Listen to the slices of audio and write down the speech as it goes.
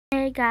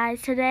Hey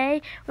guys,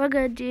 today we're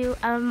gonna do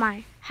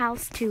my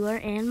house tour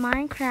in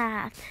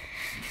Minecraft.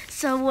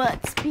 So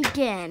let's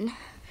begin.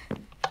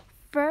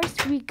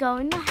 First we go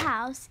in the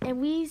house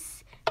and we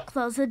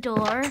close the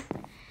door,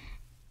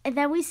 and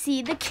then we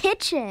see the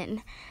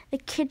kitchen. The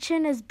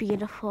kitchen is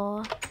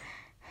beautiful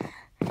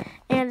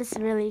and it's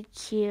really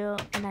cute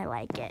and I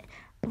like it.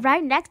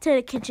 Right next to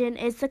the kitchen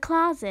is the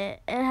closet.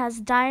 It has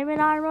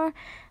diamond armor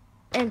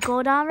and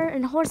gold armor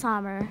and horse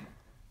armor.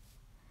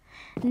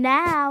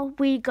 Now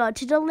we go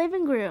to the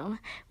living room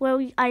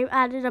where I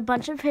added a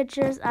bunch of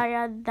pictures. I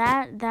added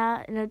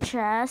that, and a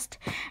chest.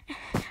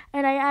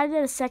 And I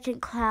added a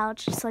second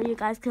couch so you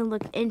guys can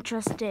look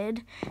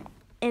interested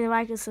and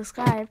like and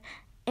subscribe.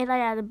 And I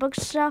added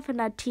bookshelf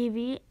and a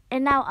TV.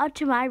 And now up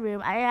to my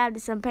room, I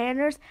added some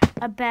banners,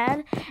 a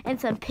bed, and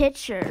some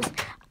pictures.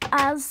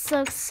 I was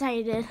so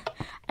excited.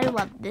 I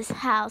love this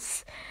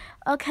house.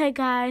 Okay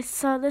guys,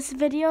 so this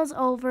video is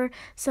over,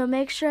 so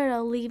make sure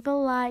to leave a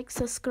like,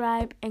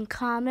 subscribe, and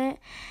comment,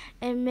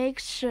 and make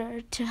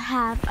sure to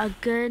have a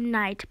good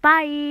night.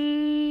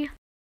 Bye!